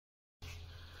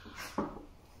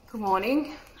Good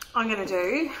morning. I'm going to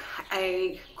do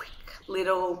a quick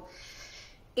little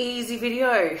easy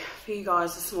video for you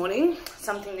guys this morning.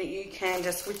 Something that you can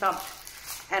just whip up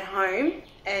at home.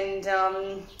 And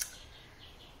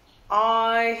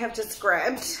I have just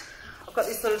grabbed, I've got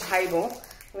this little table.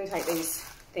 Let me take these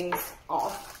things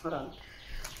off. Hold on.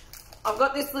 I've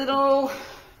got this little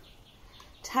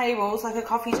table, it's like a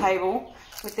coffee table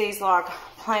with these like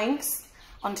planks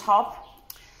on top.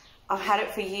 I've had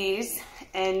it for years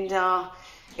and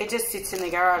it just sits in the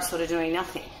garage sort of doing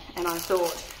nothing. And I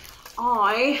thought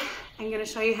I am going to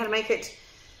show you how to make it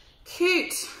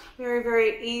cute very,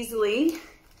 very easily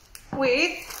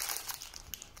with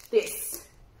this.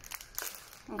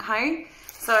 Okay,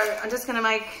 so I'm just going to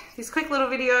make this quick little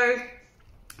video.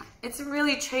 It's a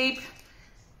really cheap,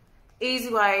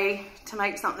 easy way to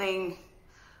make something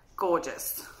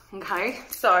gorgeous. Okay,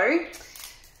 so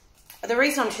the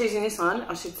reason I'm choosing this one,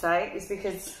 I should say, is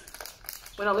because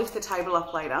when I lift the table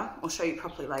up later, I'll show you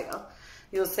properly later,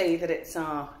 you'll see that it's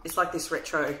like this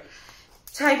retro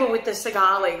table with the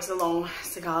cigar legs, the long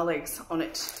cigar legs on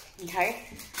it. Okay,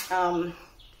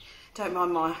 don't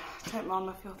mind my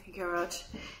filthy garage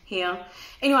here.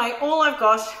 Anyway, all I've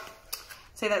got,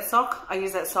 see that sock? I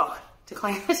use that sock to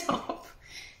clean the top.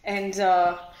 And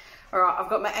all right, I've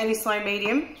got my anti-slow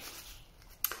medium.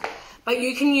 But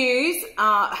you can use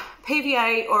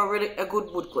PVA or a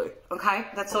good wood glue, okay?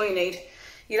 That's all you need.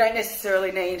 You don't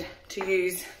necessarily need to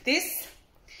use this.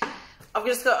 I've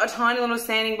just got a tiny little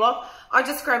sanding block. I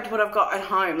just grabbed what I've got at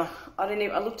home. I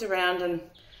looked around and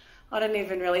I didn't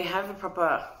even really have a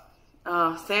proper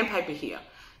sandpaper here,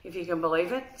 if you can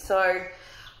believe it. So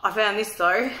I found this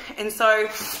though. And so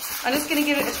I'm just gonna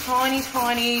give it a tiny,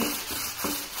 tiny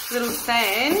little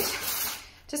sand,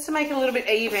 just to make it a little bit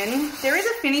even. There is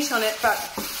a finish on it, but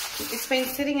it's been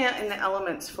sitting out in the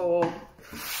elements for,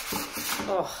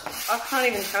 I can't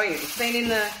even tell you. It's been in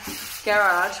the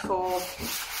garage for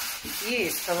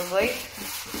years, probably.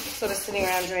 Sort of sitting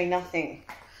around doing nothing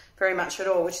very much at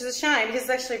all, which is a shame because it's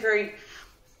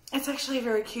actually a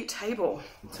very cute table.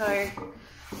 So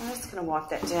I'm just gonna wipe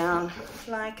that down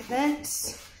like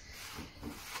that.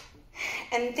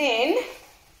 And then,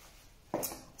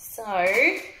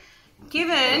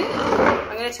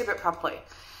 I'm going to tip it properly.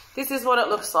 This is what it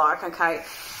looks like, okay?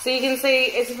 So you can see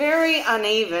it's very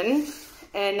uneven,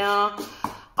 and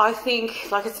I think,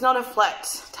 like, it's not a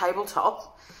flat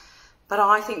tabletop, but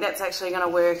I think that's actually going to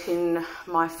work in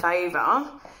my favour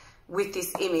with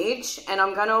this image. And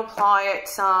I'm going to apply it,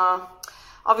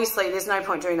 obviously there's no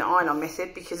point doing the iron-on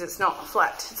method because it's not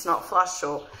flat, it's not flush,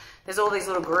 or there's all these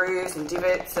little grooves and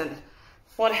divots and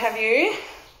what have you.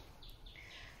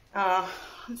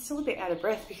 I'm still a bit out of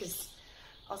breath because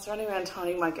I was running around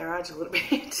tidying my garage a little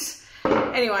bit.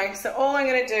 Anyway, so all I'm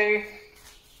going to do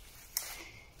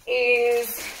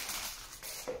is,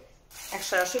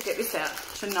 actually I should get this out,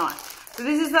 shouldn't I? So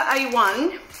this is the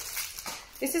A1.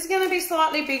 This is going to be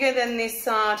slightly bigger than this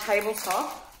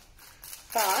tabletop,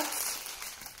 but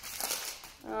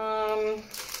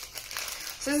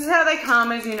so this is how they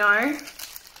come, as you know.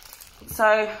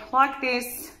 So like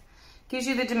this, gives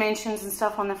you the dimensions and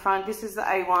stuff on the front. This is the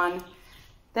A1.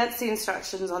 That's the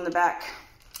instructions on the back.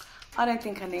 I don't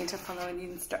think I need to follow any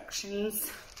instructions.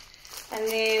 And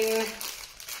then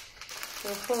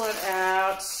we'll pull it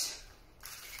out,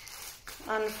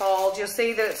 unfold. You'll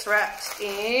see that it's wrapped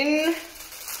in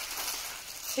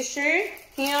tissue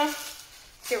here.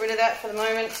 Get rid of that for the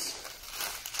moment.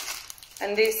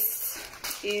 And this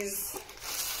is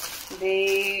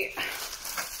the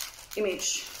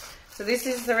image. So this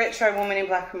is the retro woman in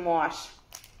black and white.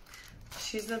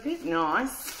 She's a bit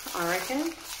nice, I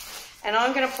reckon. And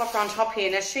I'm going to pop her on top here.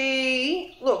 Now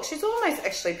look, she's almost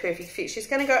actually perfect fit. She's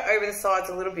going to go over the sides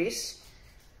a little bit.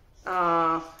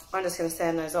 I'm just going to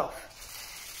sand those off.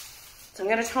 So I'm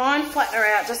going to try and flatten her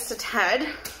out just a tad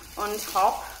on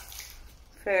top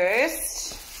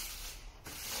first.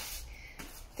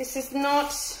 This is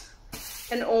not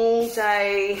an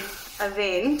all-day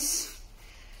event.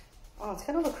 Oh, it's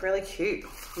going to look really cute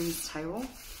on this table,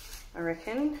 I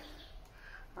reckon.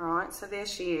 All right, so there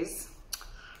she is.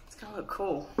 It's going to look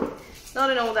cool. It's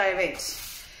not an all-day event.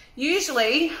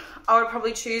 Usually, I would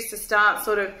probably choose to start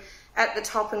sort of at the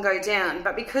top and go down,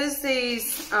 but because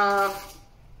these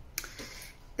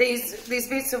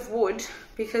bits of wood,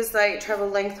 because they travel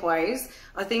lengthways,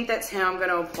 I think that's how I'm going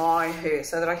to apply her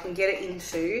so that I can get it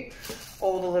into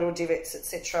all the little divots,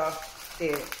 etc.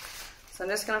 there. So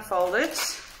I'm just going to fold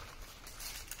it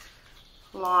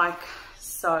like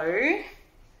so,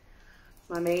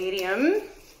 my medium,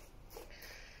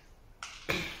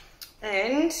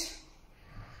 and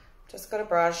just got a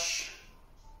brush,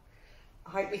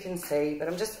 I hope you can see, but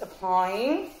I'm just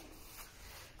applying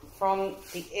from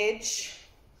the edge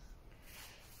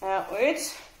outward.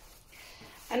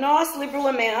 A nice liberal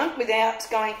amount without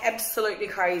going absolutely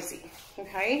crazy,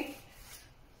 okay?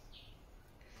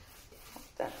 Pop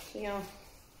that here.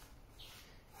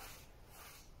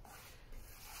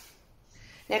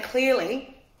 Now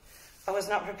clearly, I was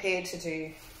not prepared to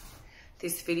do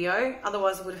this video,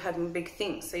 otherwise I would have had a big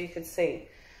thing so you could see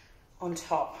on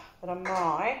top. But I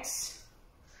might,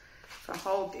 if I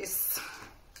hold this,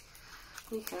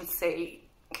 you can see,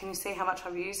 can you see how much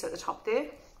I've used at the top there?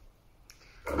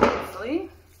 Hopefully.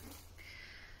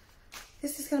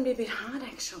 This is going to be a bit hard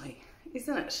actually,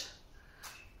 isn't it?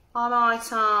 I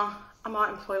might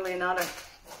employ Leonardo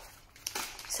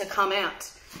to come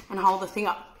out and hold the thing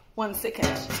up. 1 second.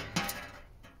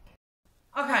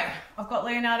 Okay, I've got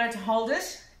Leonardo to hold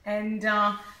it, and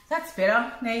that's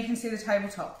better. Now you can see the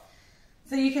tabletop.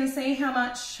 So you can see how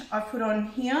much I've put on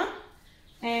here,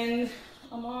 and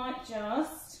I might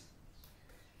just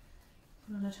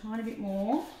put on a tiny bit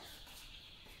more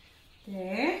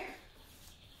there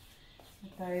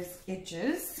at those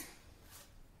edges.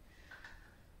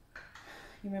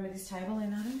 You remember this table,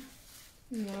 Leonardo?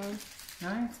 No.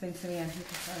 No, it's been sitting out here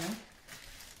for so long.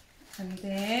 And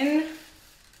then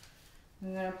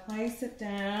I'm going to place it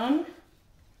down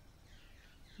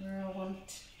where I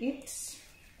want it.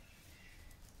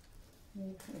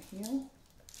 Here.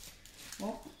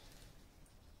 Oh.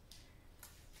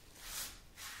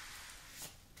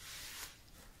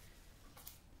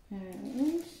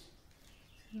 And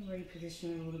just going to reposition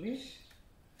it a little bit.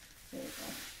 There we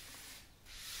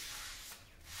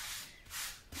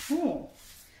go. Oh,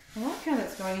 I like how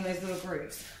that's going in those little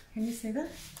grooves. Can you see that?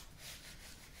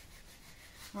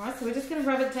 All right, so we're just going to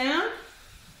rub it down.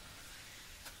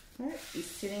 That is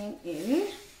sitting in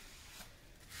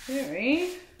very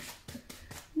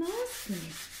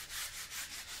nicely.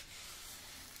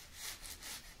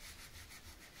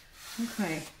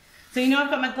 Okay, so you know I've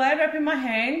got my Glad wrap in my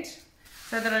hand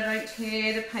so that I don't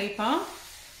tear the paper,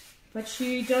 but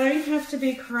you don't have to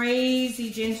be crazy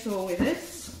gentle with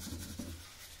it.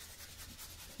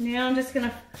 Now I'm just going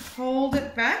to hold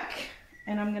it back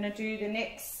and I'm going to do the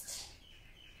next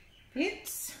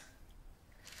bits,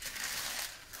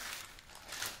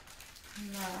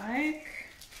 like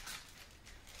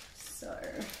so.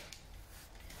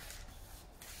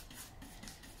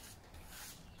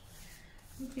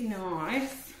 Would be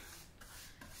nice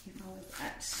if I was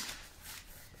at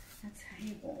a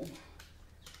table.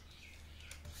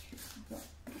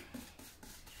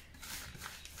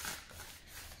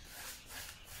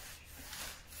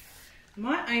 I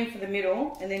might aim for the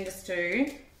middle and then just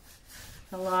do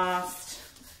the last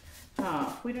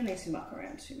half. We don't need to muck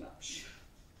around too much.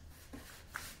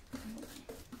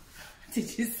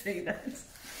 Did you see that?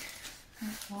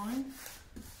 That's fine.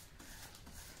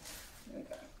 There we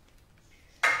go.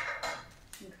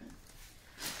 Okay.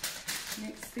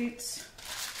 Next bit,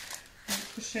 I'll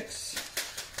push it.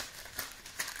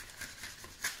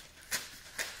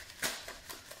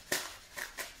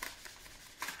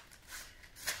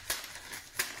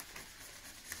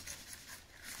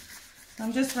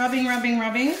 I'm just rubbing. I'm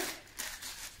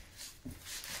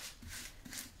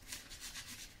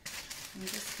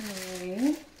just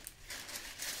going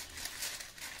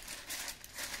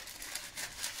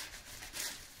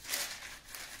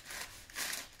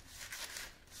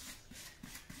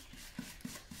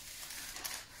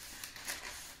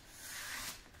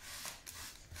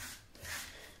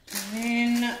and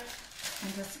then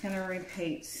I'm just going to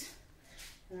repeat,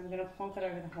 and I'm going to plonk it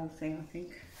over the whole thing, I think.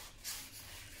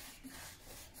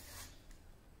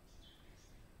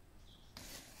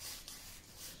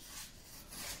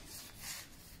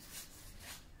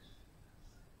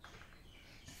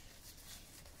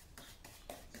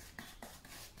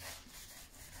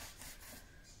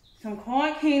 So I'm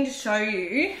quite keen to show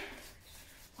you,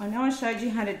 I know I showed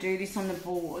you how to do this on the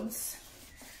boards,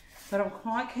 but I'm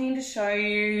quite keen to show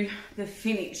you the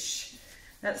finish.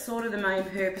 That's sort of the main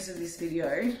purpose of this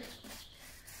video,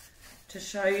 to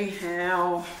show you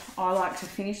how I like to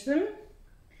finish them.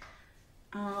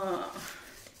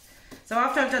 So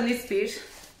after I've done this bit,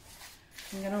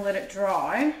 I'm going to let it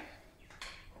dry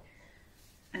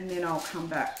and then I'll come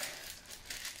back.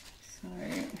 So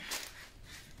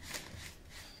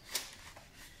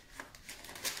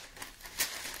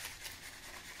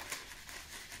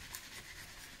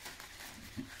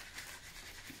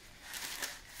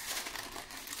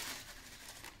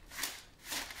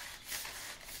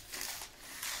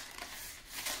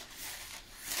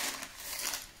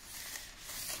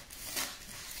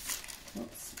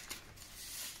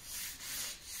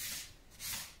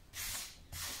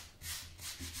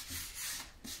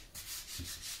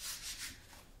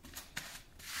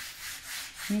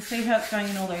Can you see how it's going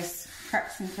in all those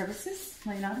cracks and crevices,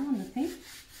 Leonardo, on the thing?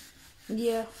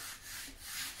 Yeah.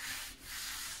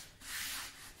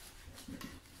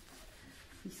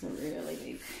 It's a really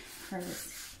deep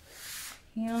crevice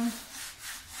here.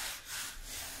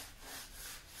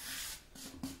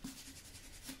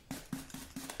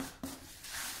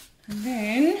 And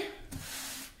then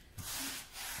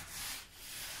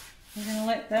we're going to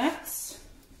let that,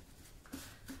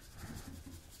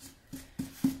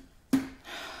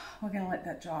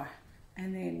 dry,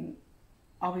 and then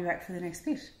I'll be back for the next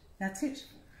bit. That's it.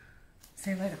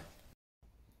 See you later.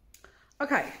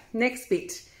 Okay, next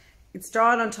bit. It's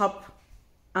dried on top.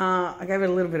 I gave it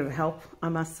a little bit of help, I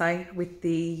must say, with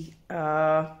the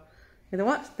hair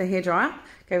dryer.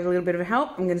 Gave it a little bit of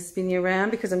help. I'm going to spin you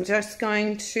around because I'm just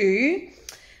going to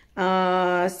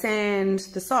sand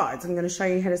the sides. I'm going to show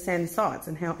you how to sand the sides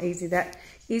and how easy that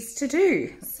is to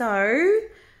do. So,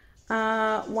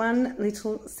 1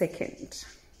 little second.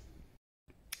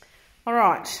 All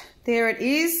right, there it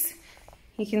is.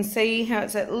 You can see how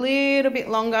it's a little bit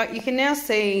longer. You can now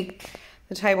see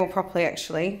the table properly,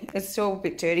 actually. It's still a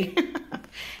bit dirty.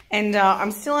 And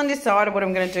I'm still undecided what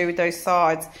I'm going to do with those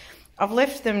sides. I've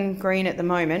left them green at the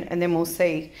moment, and then we'll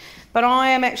see. But I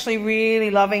am actually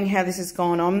really loving how this has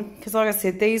gone on, because like I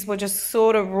said, these were just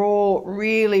sort of raw,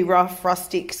 really rough,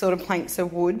 rustic sort of planks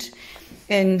of wood.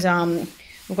 And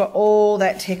we've got all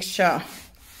that texture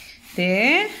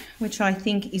there, which I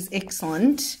think is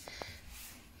excellent.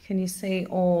 Can you see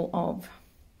all of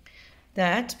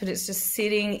that? But it's just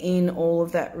sitting in all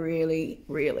of that really,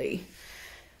 really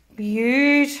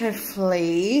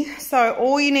beautifully. So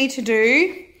all you need to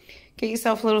do, get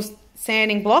yourself a little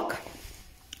sanding block,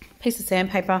 piece of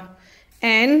sandpaper,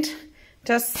 and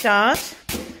just start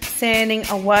sanding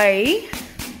away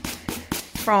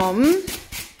from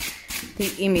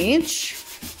the image.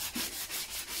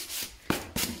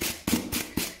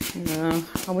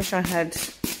 I wish I had,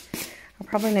 I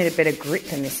probably need a better grit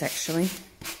than this actually.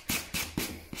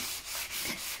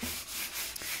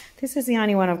 This is the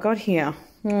only one I've got here.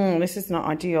 This is not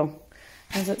ideal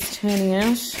as it's turning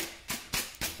out,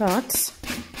 but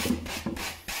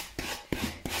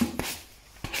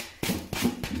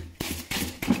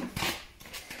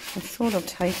it's sort of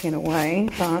taken away.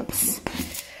 But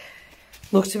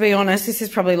look, to be honest, this is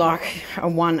probably like a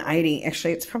 180.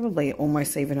 Actually, it's probably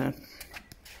almost even a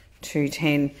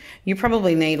 210. You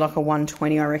probably need like a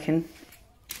 120, I reckon.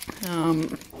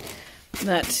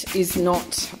 That is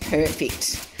not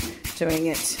perfect doing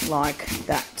it like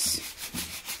that,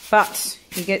 but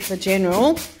you get the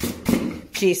general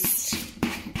gist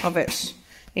of it,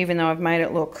 even though I've made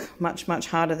it look much, much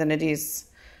harder than it is.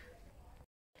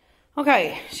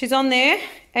 Okay, she's on there,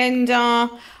 and I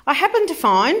happened to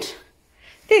find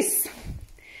this,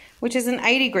 which is an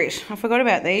 80 grit. I forgot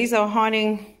about these. They were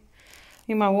hiding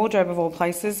in my wardrobe of all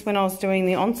places when I was doing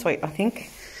the ensuite, I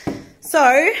think. So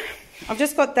I've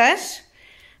just got that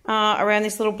around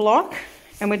this little block,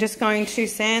 and we're just going to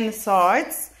sand the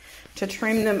sides to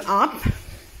trim them up.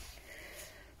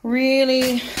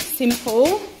 Really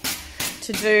simple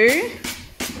to do.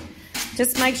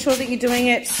 Just make sure that you're doing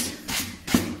it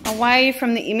away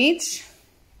from the image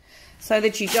so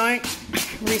that you don't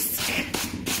risk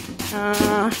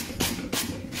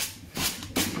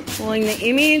pulling the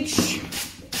image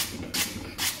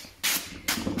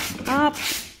up.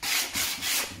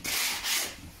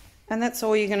 And that's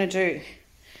all you're going to do.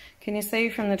 Can you see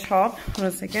from the top? Hold on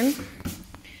a second.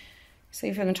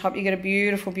 See from the top, you get a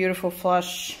beautiful, beautiful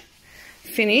flush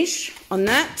finish on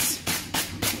that.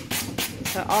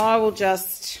 So I will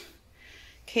just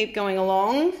keep going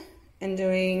along and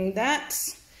doing that.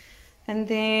 And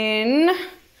then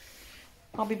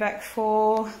I'll be back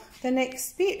for the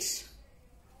next bit.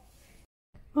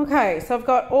 Okay, so I've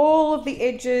got all of the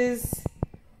edges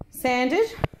sanded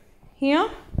here.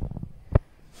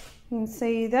 You can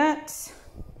see that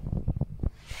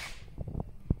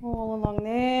all along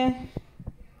there,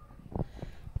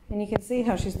 and you can see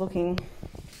how she's looking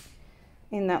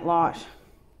in that light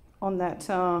on that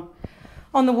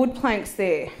on the wood planks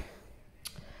there.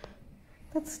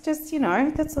 That's just, you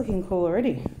know, that's looking cool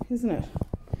already, isn't it?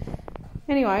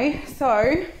 Anyway,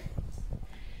 so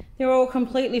they're all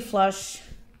completely flush,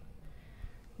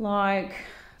 like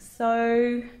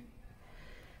so.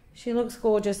 She looks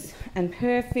gorgeous and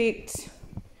perfect.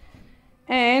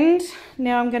 And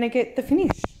now I'm going to get the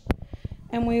finish,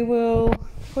 and we will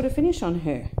put a finish on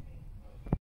her.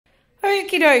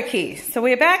 Okie dokie, so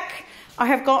we're back. I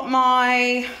have got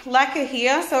my lacquer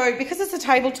here. So because it's a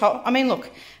tabletop, I mean, look,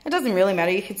 it doesn't really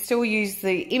matter. You could still use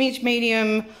the image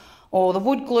medium or the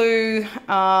wood glue.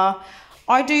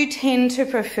 I do tend to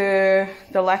prefer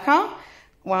the lacquer,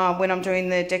 when I'm doing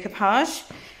the decoupage.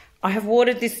 I have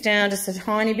watered this down just a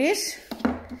tiny bit.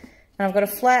 And I've got a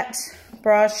flat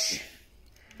brush.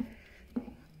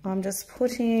 I'm just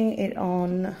putting it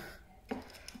on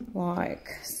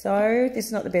like so. This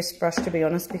is not the best brush, to be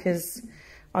honest, because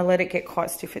I let it get quite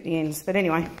stiff at the ends. But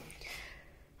anyway,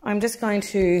 I'm just going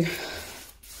to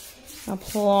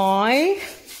apply.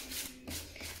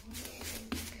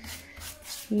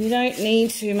 You don't need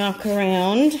to muck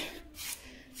around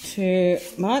too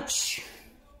much.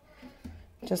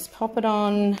 Just pop it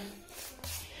on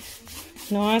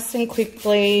nice and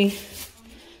quickly.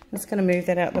 I'm just going to move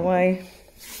that out of the way.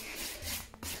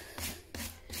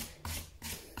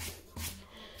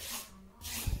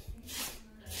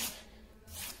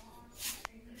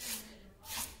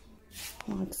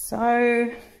 Like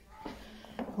so.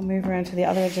 I'll move around to the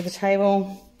other edge of the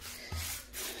table.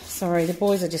 Sorry, the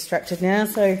boys are distracted now,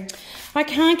 so I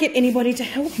can't get anybody to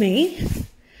help me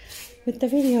with the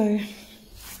video.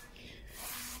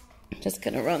 Just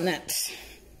going to run that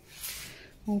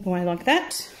all the way like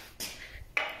that.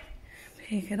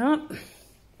 Pick it up.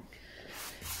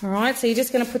 All right, so you're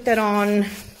just going to put that on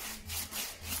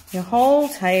your whole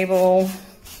table,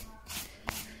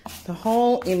 the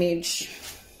whole image.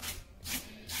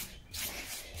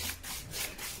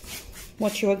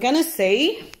 What you are going to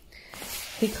see,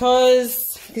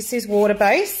 because this is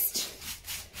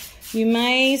water-based, you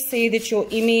may see that your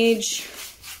image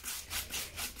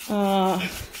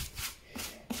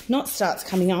not starts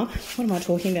coming up. What am I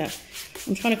talking about?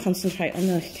 I'm trying to concentrate on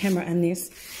the camera and this.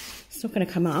 It's not going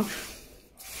to come up.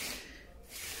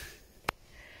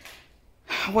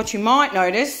 What you might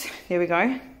notice, there we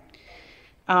go,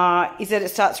 is that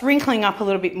it starts wrinkling up a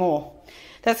little bit more.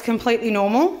 That's completely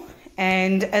normal,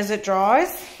 and as it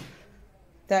dries,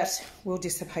 that will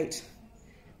dissipate.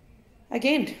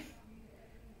 Again,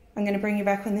 I'm going to bring you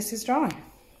back when this is dry.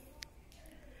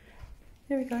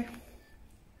 There we go.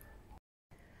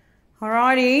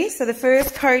 Alrighty, so the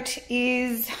first coat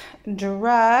is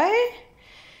dry,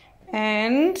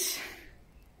 and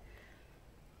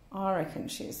I reckon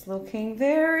she's looking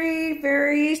very,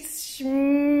 very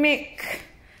schmick.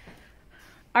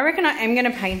 I reckon I am going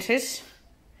to paint it.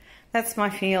 That's my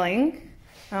feeling.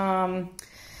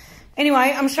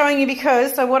 Anyway, I'm showing you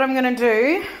because, so what I'm going to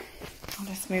do, I'll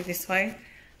just move this way.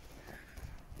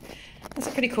 That's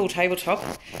a pretty cool tabletop.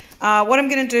 What I'm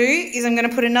going to do is I'm going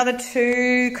to put another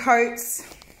 2 coats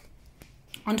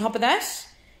on top of that,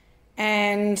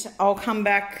 and I'll come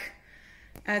back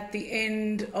at the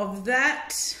end of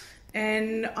that,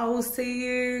 and I will see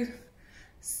you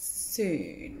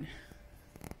soon.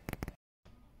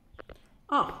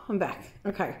 Oh, I'm back.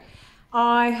 Okay.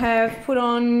 I have put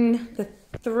on the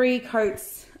 3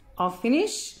 coats of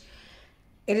finish.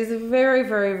 It is a very,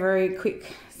 very, very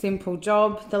quick, simple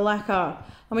job. The lacquer,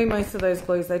 I mean, most of those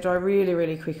glues, they dry really,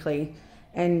 really quickly.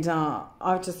 And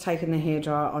I've just taken the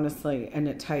hairdryer, honestly, and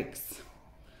it takes,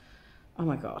 oh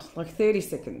my God, like 30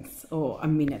 seconds or a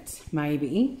minute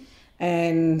maybe,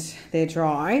 and they're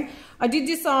dry. I did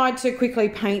decide to quickly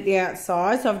paint the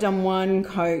outside, so I've done 1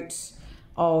 coat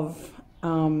of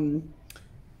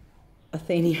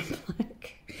Athenian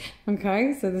black.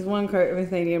 Okay, so there's 1 coat of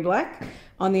Athenian black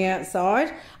on the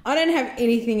outside. I don't have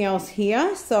anything else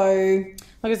here, so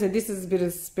like I said, this is a bit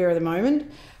of spare of the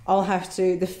moment. I'll have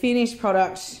to, the finished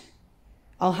product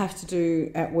I'll have to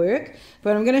do at work,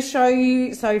 but I'm going to show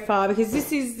you so far, because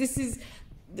this is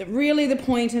really the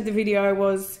point of the video,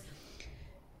 was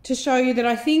to show you that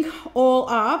I think all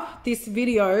up this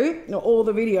video, or all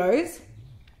the videos,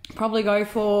 probably go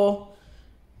for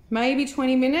maybe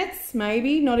 20 minutes,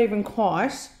 maybe, not even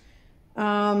quite.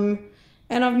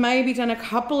 And I've maybe done a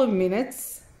couple of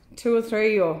minutes, 2 or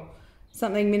 3 or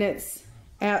something minutes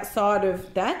outside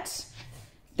of that.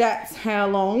 That's how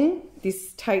long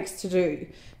this takes to do,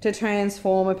 to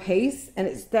transform a piece, and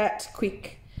it's that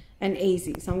quick and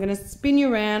easy. So I'm going to spin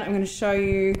you around, I'm going to show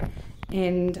you,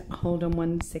 and hold on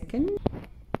 1 second.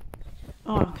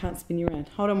 Oh, I can't spin you around.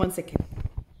 Hold on 1 second.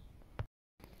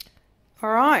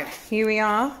 All right, here we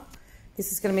are.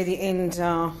 This is going to be the end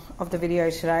of the video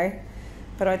today,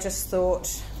 but I just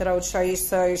thought that I would show you.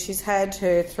 So she's had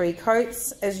her 3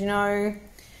 coats, as you know.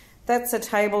 That's a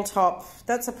tabletop.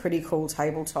 That's a pretty cool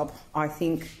tabletop, I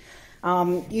think.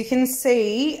 You can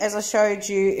see, as I showed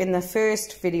you in the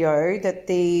first video, that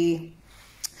the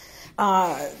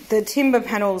timber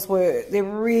panels they're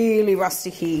really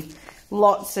rusticy,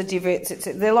 lots of divots.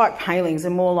 They're like palings.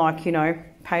 They're more like, you know,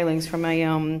 palings from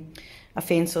a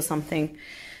fence or something.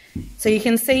 So you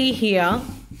can see here,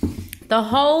 the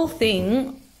whole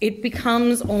thing, it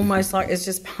becomes almost like it's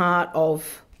just part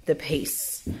of the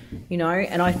piece, you know.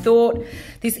 And I thought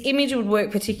this image would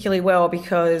work particularly well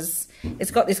because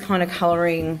it's got this kind of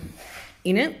colouring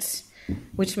in it,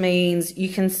 which means you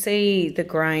can see the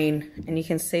grain and you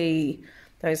can see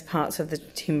those parts of the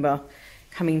timber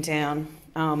coming down.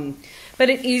 But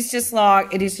it is just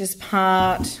like, it is just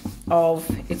part of,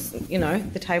 it's, you know,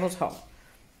 the tabletop.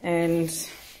 And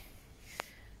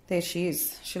there she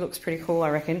is. She looks pretty cool, I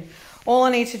reckon. All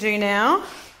I need to do now,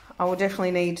 I will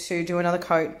definitely need to do another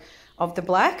coat of the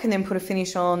black and then put a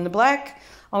finish on the black.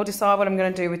 I'll decide what I'm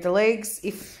going to do with the legs,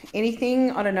 if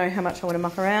anything. I don't know how much I want to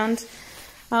muck around.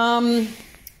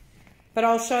 But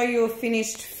I'll show you a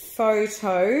finished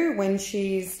photo when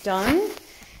she's done.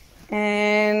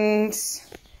 And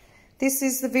this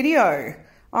is the video.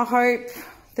 I hope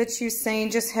that you've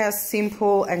seen just how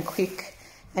simple and quick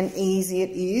and easy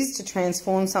it is to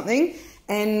transform something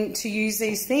and to use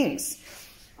these things.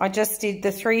 I just did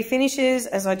the 3 finishes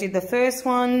as I did the first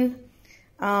one.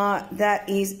 That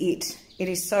is it. It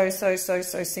is so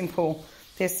simple.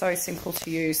 They're so simple to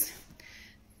use.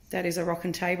 That is a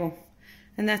rocking table.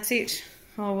 And that's it.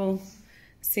 I will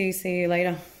see you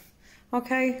later.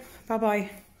 Okay, bye-bye.